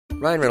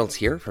Ryan Reynolds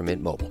here from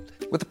Mint Mobile.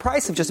 With the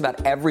price of just about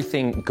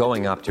everything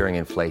going up during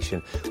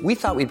inflation, we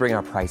thought we'd bring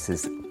our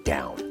prices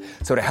down.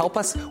 So to help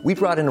us, we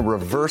brought in a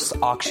reverse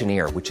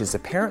auctioneer, which is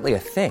apparently a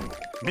thing.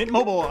 Mint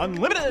Mobile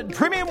Unlimited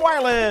Premium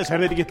Wireless. How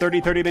to get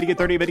 30, 30, bit to get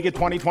 30, bit to get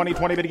 20, 20,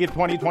 20, bit to get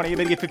 20, 20,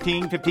 bit to get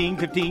 15, 15,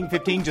 15,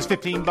 15, just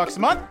 $15 a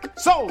month?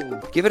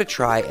 Sold! Give it a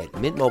try at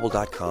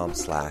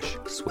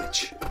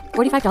mintmobile.com/switch.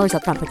 $45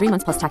 up front for 3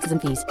 months plus taxes and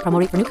fees. Promo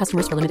rate for new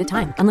customers for limited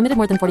time. Unlimited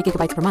more than 40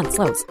 gigabytes per month.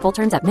 Slows full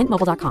terms at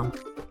mintmobile.com.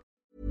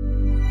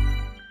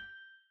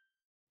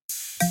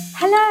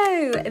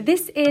 Hello!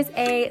 This is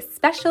a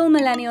special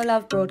Millennial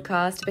Love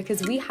broadcast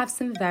because we have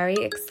some very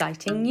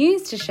exciting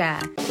news to share.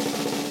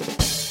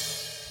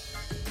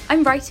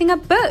 I'm writing a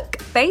book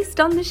based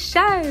on the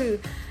show.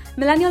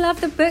 Millennial Love,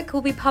 the book,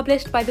 will be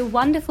published by the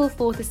wonderful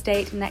Fourth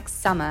Estate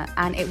next summer,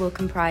 and it will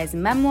comprise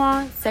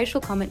memoir,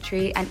 social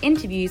commentary, and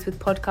interviews with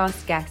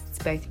podcast guests,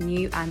 both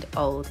new and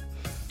old.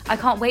 I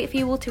can't wait for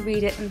you all to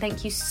read it, and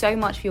thank you so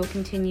much for your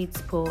continued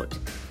support.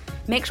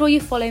 Make sure you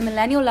follow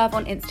Millennial Love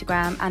on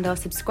Instagram and are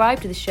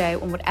subscribed to the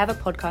show on whatever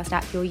podcast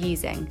app you're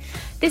using.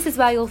 This is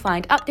where you'll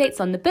find updates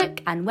on the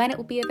book and when it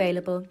will be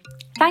available.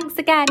 Thanks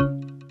again!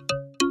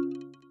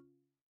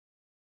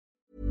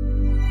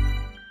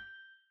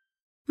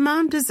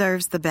 Mom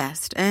deserves the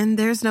best, and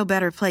there's no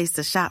better place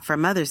to shop for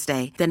Mother's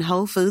Day than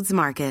Whole Foods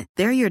Market.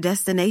 They're your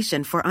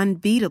destination for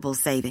unbeatable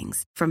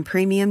savings, from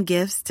premium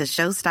gifts to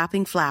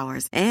show-stopping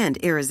flowers and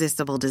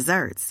irresistible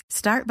desserts.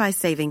 Start by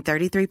saving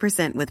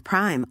 33% with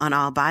Prime on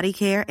all body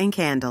care and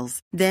candles.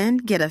 Then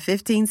get a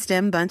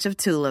 15-stem bunch of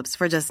tulips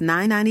for just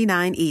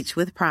 $9.99 each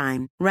with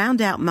Prime.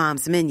 Round out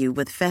Mom's menu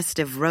with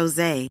festive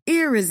rosé,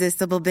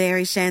 irresistible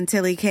berry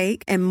chantilly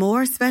cake, and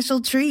more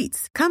special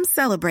treats. Come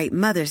celebrate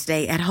Mother's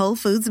Day at Whole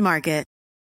Foods Market.